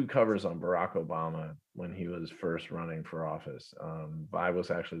 2 covers on Barack Obama when he was first running for office. Vibe was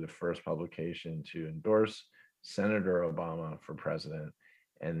actually the first publication to endorse Senator Obama for president.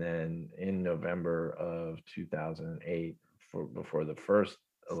 And then in November of 2008, before the first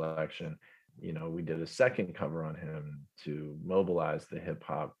election, we did a second cover on him to mobilize the hip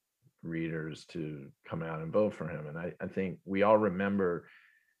hop readers to come out and vote for him. And I think we all remember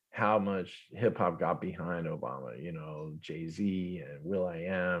how much hip hop got behind Obama. Jay-Z and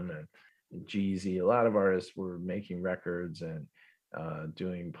Will.i.am and Jeezy. A lot of artists were making records and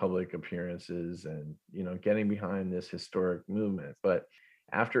doing public appearances and, getting behind this historic movement. But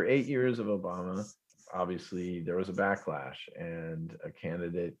after 8 years of Obama, obviously there was a backlash, and a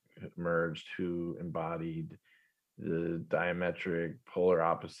candidate emerged who embodied the diametric polar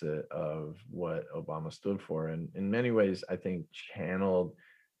opposite of what Obama stood for. And in many ways, I think channeled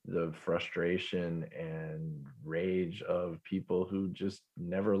the frustration and rage of people who just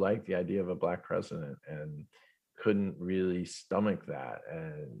never liked the idea of a Black president and couldn't really stomach that.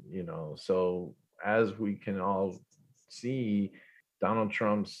 And, so as we can all see, Donald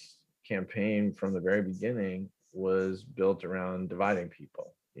Trump's campaign from the very beginning was built around dividing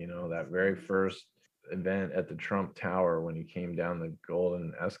people. That very first event at the Trump Tower, when he came down the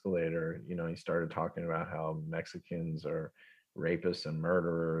golden escalator, he started talking about how Mexicans are rapists and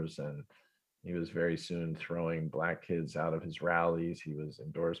murderers, and he was very soon throwing Black kids out of his rallies. He was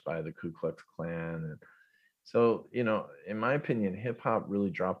endorsed by the Ku Klux Klan. And so, in my opinion, hip hop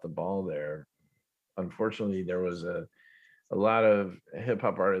really dropped the ball there. Unfortunately, there was a lot of hip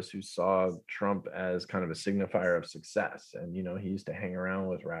hop artists who saw Trump as kind of a signifier of success. And, he used to hang around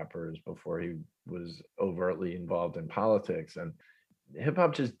with rappers before he was overtly involved in politics. And hip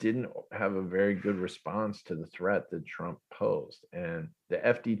hop just didn't have a very good response to the threat that Trump posed. And the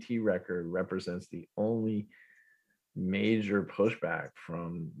FDT record represents the only major pushback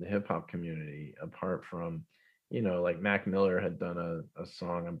from the hip hop community, apart from, like Mac Miller had done a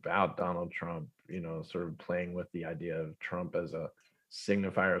song about Donald Trump, sort of playing with the idea of Trump as a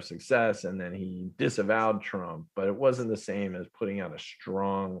signifier of success. And then he disavowed Trump, but it wasn't the same as putting out a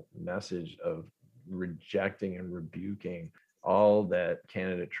strong message of rejecting and rebuking all that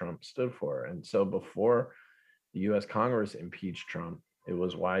candidate Trump stood for. And so before the US Congress impeached Trump, it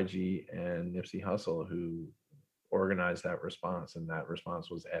was YG and Nipsey Hussle who organized that response, and that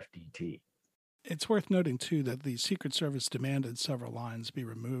response was FDT. It's worth noting, too, that the Secret Service demanded several lines be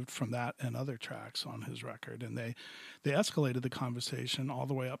removed from that and other tracks on his record, and they escalated the conversation all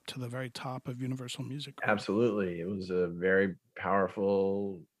the way up to the very top of Universal Music Group. Absolutely. It was a very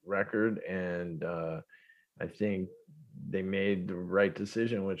powerful record, and I think they made the right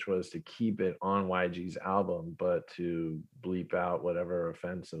decision, which was to keep it on YG's album, but to bleep out whatever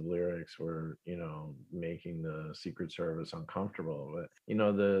offensive lyrics were, making the Secret Service uncomfortable. But,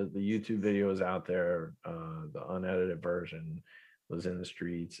 the YouTube video is out there. The unedited version was in the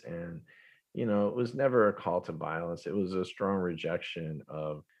streets, and, it was never a call to violence. It was a strong rejection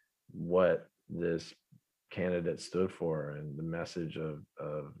of what this candidate stood for, and the message of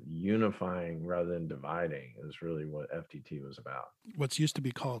unifying rather than dividing is really what FDT was about. What's used to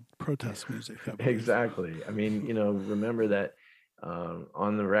be called protest music. Exactly. I mean, remember that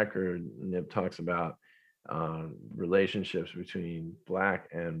on the record, Nip talks about relationships between Black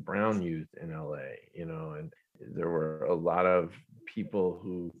and brown youth in LA, and there were a lot of people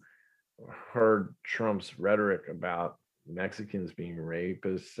who heard Trump's rhetoric about Mexicans being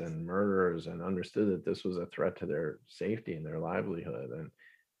rapists and murderers and understood that this was a threat to their safety and their livelihood.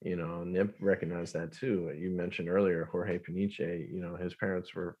 And, Nip recognized that too. You mentioned earlier, Jorge Peniche, his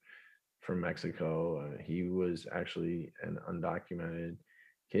parents were from Mexico. He was actually an undocumented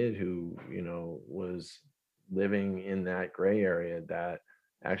kid who, was living in that gray area that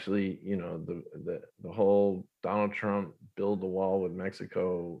actually, the whole Donald Trump build the wall with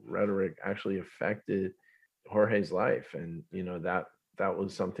Mexico rhetoric actually affected Jorge's life. And, that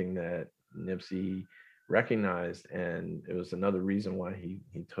was something that Nipsey recognized. And it was another reason why he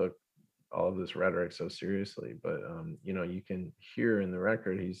took all of this rhetoric so seriously. But, you can hear in the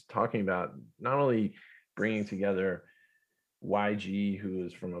record, he's talking about not only bringing together YG, who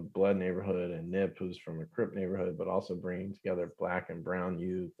is from a Blood neighborhood, and Nip, who's from a Crip neighborhood, but also bringing together Black and brown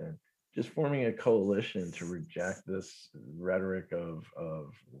youth and just forming a coalition to reject this rhetoric of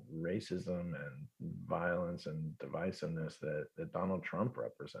racism and violence and divisiveness that Donald Trump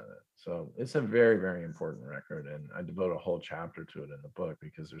represented. So it's a very, very important record. And I devote a whole chapter to it in the book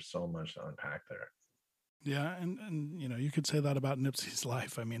because there's so much to unpack there. Yeah, and you could say that about Nipsey's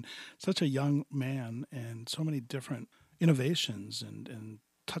life. I mean, such a young man and so many different innovations and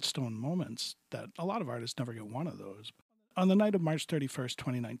touchstone moments that a lot of artists never get one of those. On the night of March 31st,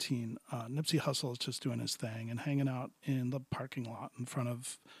 2019, Nipsey Hussle is just doing his thing and hanging out in the parking lot in front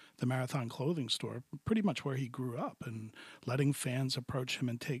of the Marathon clothing store, pretty much where he grew up, and letting fans approach him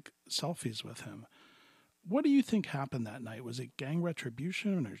and take selfies with him. What do you think happened that night? Was it gang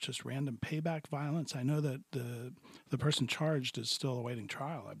retribution or just random payback violence? I know that the person charged is still awaiting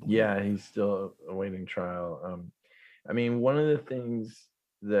trial, I believe. Yeah, he's still awaiting trial. I mean, one of the things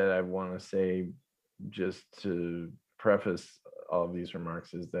that I want to say, just to preface all of these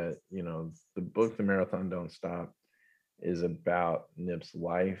remarks, is that, the book, The Marathon Don't Stop, is about Nip's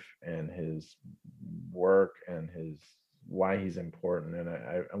life and his work and why he's important. And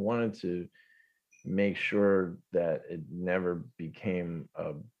I wanted to make sure that it never became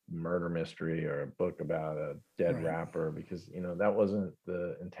a murder mystery or a book about a dead rapper, because that wasn't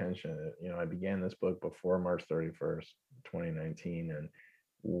the intention. I began this book before March 31st, 2019, and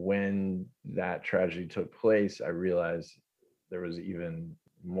when that tragedy took place, I realized there was even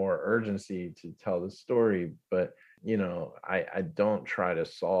more urgency to tell the story. But I don't try to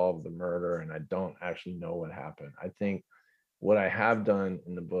solve the murder, and I don't actually know what happened. I think what I have done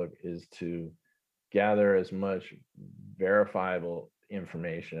in the book is to gather as much verifiable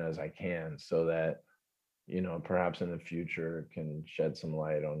information as I can, so that perhaps in the future can shed some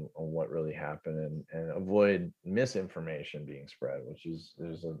light on what really happened, and avoid misinformation being spread, which is,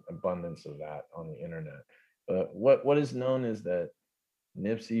 there's an abundance of that on the internet. But what is known is that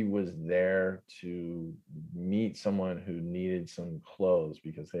Nipsey was there to meet someone who needed some clothes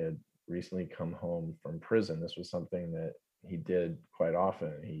because they had recently come home from prison. This was something that he did quite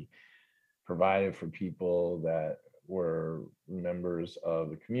often. He provided for people that were members of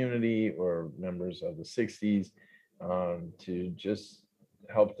the community or members of the 60s, to just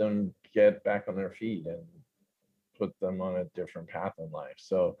help them get back on their feet and put them on a different path in life.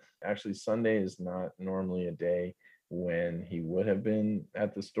 So actually, Sunday is not normally a day when he would have been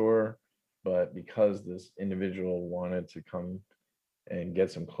at the store, but because this individual wanted to come and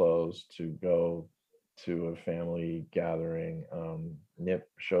get some clothes to go to a family gathering, Nip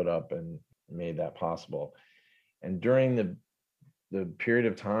showed up and made that possible. And during the period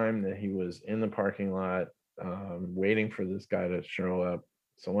of time that he was in the parking lot, waiting for this guy to show up,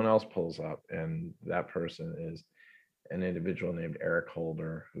 someone else pulls up, and that person is an individual named Eric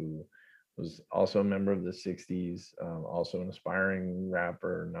Holder, who was also a member of the 60s, also an aspiring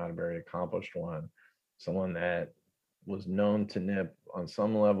rapper, not a very accomplished one, someone that was known to Nip on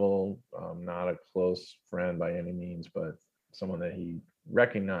some level, not a close friend by any means, but someone that he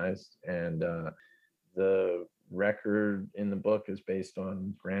recognized. And the record in the book is based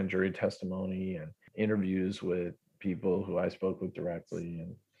on grand jury testimony and interviews with people who I spoke with directly.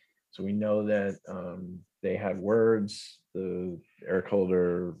 And so we know that they had words. The Eric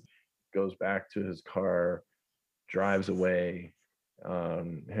Holder goes back to his car, drives away,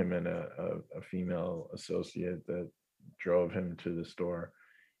 him and a female associate that drove him to the store.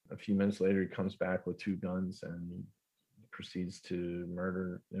 A few minutes later, he comes back with two guns and proceeds to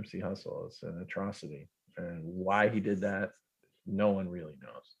murder Nipsey Hussle. It's an atrocity. And why he did that, no one really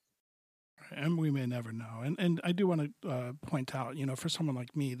knows. And we may never know. And I do want to point out, for someone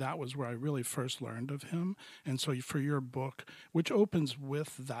like me, that was where I really first learned of him. And so for your book, which opens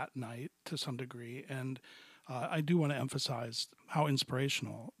with that night to some degree, and I do want to emphasize how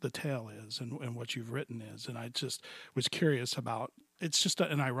inspirational the tale is and what you've written is. And I just was curious about, it's just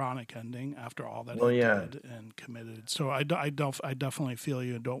an ironic ending after all that he did and committed. So I definitely feel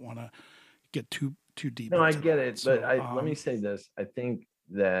you and don't want to get too deep. No, I get it. So, but let me say this. I think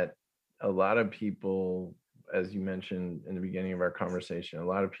that a lot of people, as you mentioned in the beginning of our conversation, a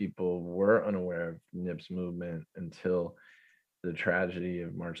lot of people were unaware of Nip's movement until the tragedy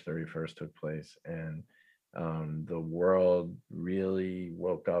of March 31st took place. And The world really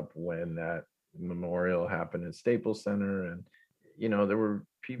woke up when that memorial happened at Staples Center, and there were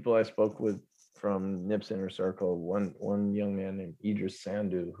people I spoke with from Nip's inner circle. One young man named Idris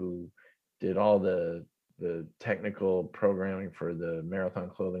Sandu, who did all the technical programming for the Marathon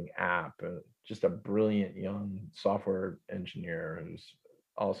Clothing app. Just a brilliant young software engineer who's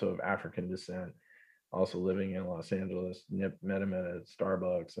also of African descent, also living in Los Angeles. Nip met him at a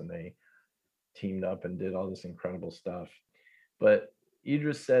Starbucks, and they teamed up and did all this incredible stuff. But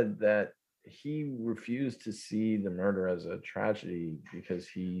Idris said that he refused to see the murder as a tragedy because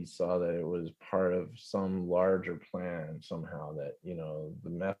he saw that it was part of some larger plan somehow, that the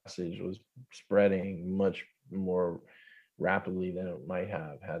message was spreading much more rapidly than it might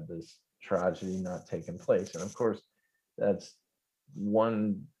have had this tragedy not taken place. And of course, that's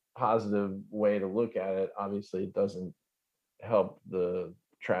one positive way to look at it. Obviously, it doesn't help the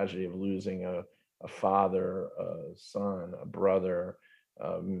tragedy of losing a father, a son, a brother,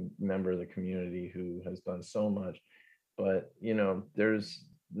 a member of the community who has done so much. But there's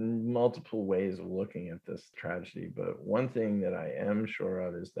multiple ways of looking at this tragedy. But one thing that I am sure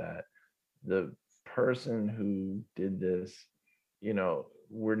of is that the person who did this,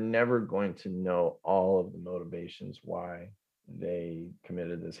 we're never going to know all of the motivations why they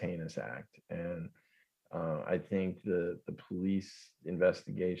committed this heinous act. And I think the police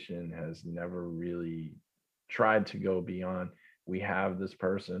investigation has never really tried to go beyond. We have this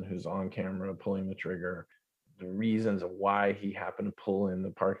person who's on camera pulling the trigger, the reasons of why he happened to pull in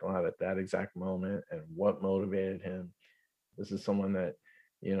the parking lot at that exact moment, and what motivated him. This is someone that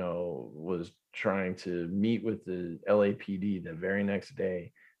was trying to meet with the LAPD the very next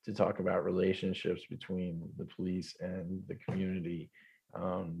day to talk about relationships between the police and the community.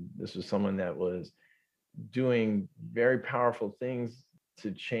 This was someone that was doing very powerful things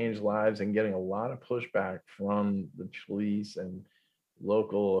to change lives and getting a lot of pushback from the police and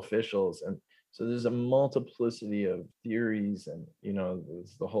local officials. And so there's a multiplicity of theories, and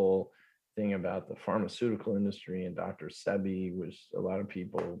there's the whole thing about the pharmaceutical industry and Dr. Sebi, which a lot of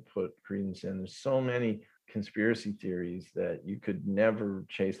people put credence in. There's so many conspiracy theories that you could never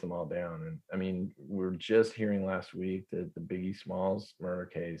chase them all down. And I mean, we're just hearing last week that the Biggie Smalls murder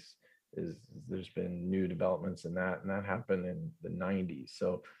case there's been new developments in that, and that happened in the 90s.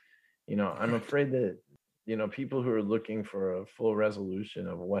 So I'm afraid that people who are looking for a full resolution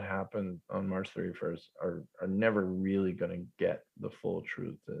of what happened on March 31st are never really going to get the full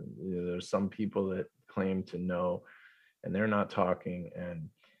truth. And there's some people that claim to know, and they're not talking. And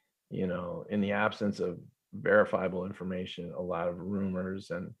in the absence of verifiable information, a lot of rumors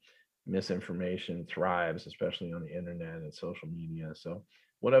and misinformation thrives, especially on the internet and social media. So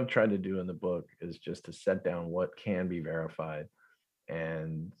what I've tried to do in the book is just to set down what can be verified,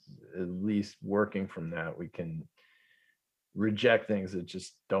 and at least working from that, we can reject things that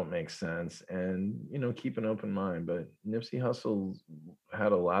just don't make sense, and keep an open mind. But Nipsey Hussle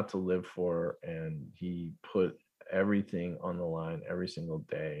had a lot to live for, and he put everything on the line every single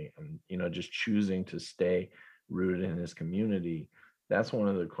day, and just choosing to stay rooted in his community. That's one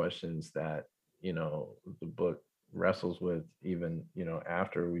of the questions that the book wrestles with, even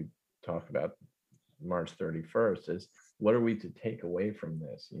after we talk about March 31st, is what are we to take away from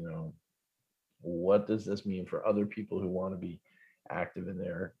this? What does this mean for other people who want to be active in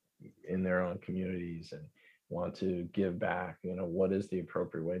their own communities and want to give back? What is the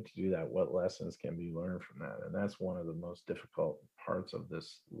appropriate way to do that? What lessons can be learned from that? And that's one of the most difficult parts of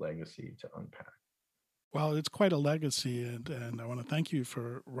this legacy to unpack. Well, it's quite a legacy, and I want to thank you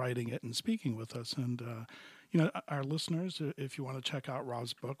for writing it and speaking with us. And, our listeners, if you want to check out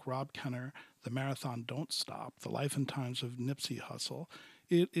Rob's book, Rob Kenner, The Marathon Don't Stop, The Life and Times of Nipsey Hussle,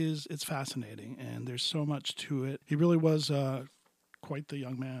 it's fascinating, and there's so much to it. He really was quite the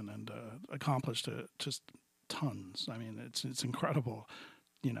young man, and accomplished just tons. I mean, it's incredible,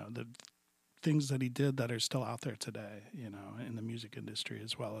 the things that he did that are still out there today, in the music industry,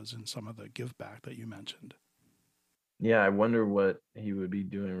 as well as in some of the give back that you mentioned. Yeah, I wonder what he would be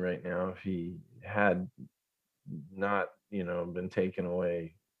doing right now if he had not, been taken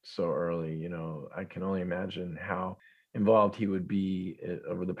away so early. I can only imagine how involved he would be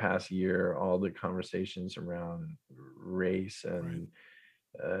over the past year, all the conversations around race and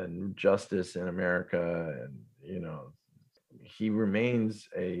justice in America. And, he remains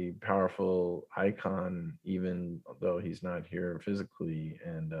a powerful icon, even though he's not here physically.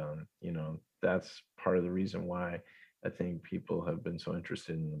 And, that's part of the reason why I think people have been so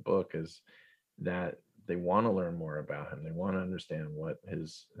interested in the book, is that they want to learn more about him. They want to understand what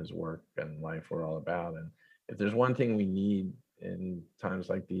his work and life were all about. And if there's one thing we need in times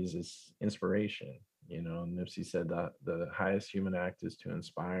like these, is inspiration. Nipsey said that the highest human act is to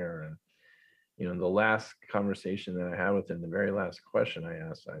inspire. And, the last conversation that I had with him, the very last question I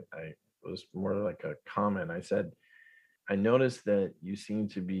asked, I was more like a comment. I said, I noticed that you seem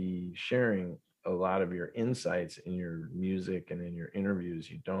to be sharing a lot of your insights in your music and in your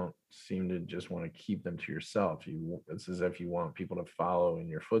interviews. You don't seem to just want to keep them to yourself. It's as if you want people to follow in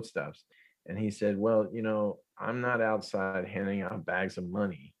your footsteps. And he said, well, I'm not outside handing out bags of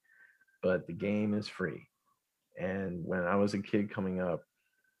money, but the game is free. And when I was a kid coming up,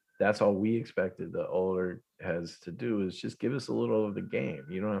 that's all we expected the older heads to do, is just give us a little of the game.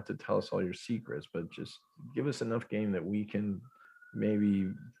 You don't have to tell us all your secrets, but just give us enough game that we can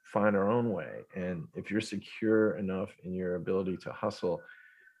maybe find our own way. And if you're secure enough in your ability to hustle,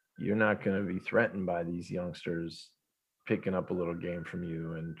 you're not going to be threatened by these youngsters picking up a little game from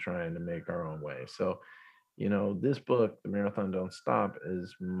you and trying to make our own way. So, this book, The Marathon Don't Stop,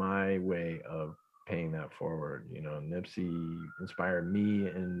 is my way of paying that forward. Nipsey inspired me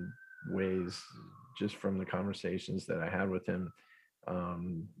in ways just from the conversations that I had with him,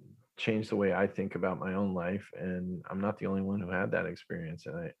 changed the way I think about my own life. And I'm not the only one who had that experience.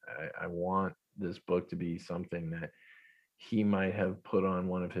 And I want this book to be something that he might have put on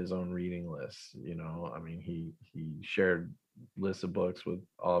one of his own reading lists. He shared lists of books with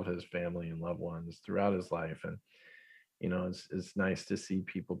all of his family and loved ones throughout his life. And it's nice to see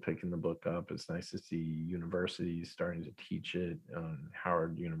people picking the book up. It's nice to see universities starting to teach it.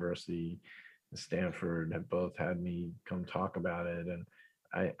 Howard University and Stanford have both had me come talk about it. And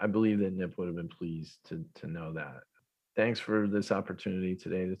I believe that Nip would have been pleased to know that. Thanks for this opportunity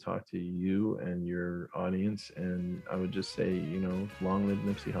today to talk to you and your audience. And I would just say, long live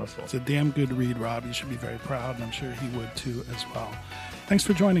Nipsey Hussle. It's a damn good read, Rob. You should be very proud, and I'm sure he would too as well. Thanks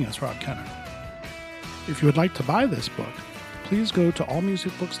for joining us, Rob Kenner. If you would like to buy this book, please go to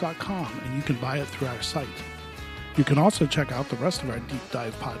allmusicbooks.com and you can buy it through our site. You can also check out the rest of our deep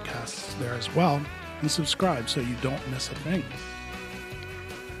dive podcasts there as well and subscribe so you don't miss a thing.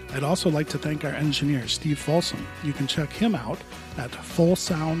 I'd also like to thank our engineer, Steve Folsom. You can check him out at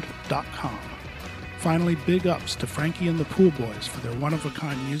fullsound.com. Finally, big ups to Frankie and the Pool Boys for their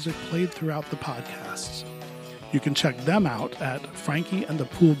one-of-a-kind music played throughout the podcasts. You can check them out at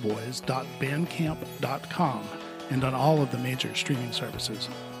frankieandthepoolboys.bandcamp.com and on all of the major streaming services.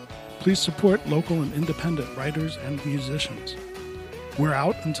 Please support local and independent writers and musicians. We're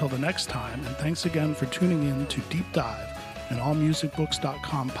out until the next time, and thanks again for tuning in to Deep Dive, an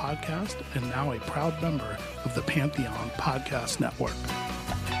allmusicbooks.com podcast, and now a proud member of the Pantheon Podcast Network.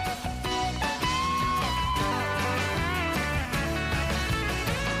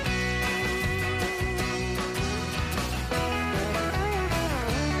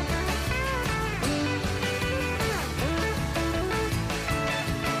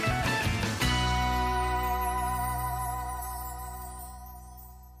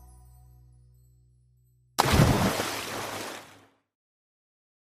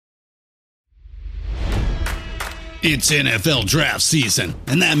 It's NFL draft season,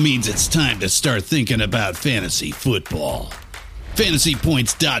 and that means it's time to start thinking about fantasy football.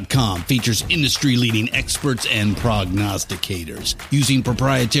 FantasyPoints.com features industry-leading experts and prognosticators using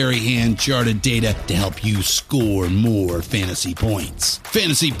proprietary hand-charted data to help you score more fantasy points.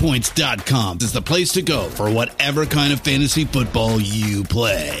 FantasyPoints.com is the place to go for whatever kind of fantasy football you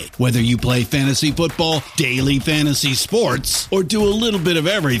play. Whether you play fantasy football, daily fantasy sports, or do a little bit of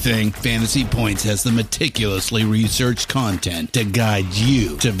everything, Fantasy Points has the meticulously researched content to guide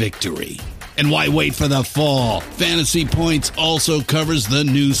you to victory. And why wait for the fall? Fantasy Points also covers the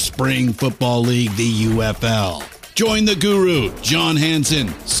new spring football league, the UFL. Join the guru, John Hansen,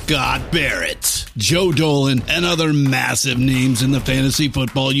 Scott Barrett, Joe Dolan, and other massive names in the fantasy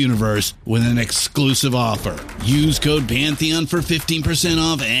football universe with an exclusive offer. Use code Pantheon for 15%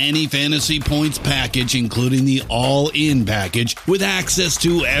 off any Fantasy Points package, including the all-in package, with access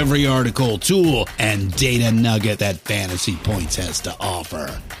to every article, tool, and data nugget that Fantasy Points has to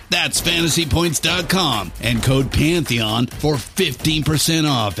offer. That's FantasyPoints.com and code Pantheon for 15%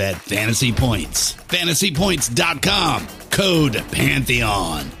 off at Fantasy Points. FantasyPoints.com, code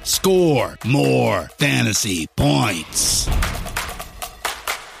Pantheon. Score more fantasy points.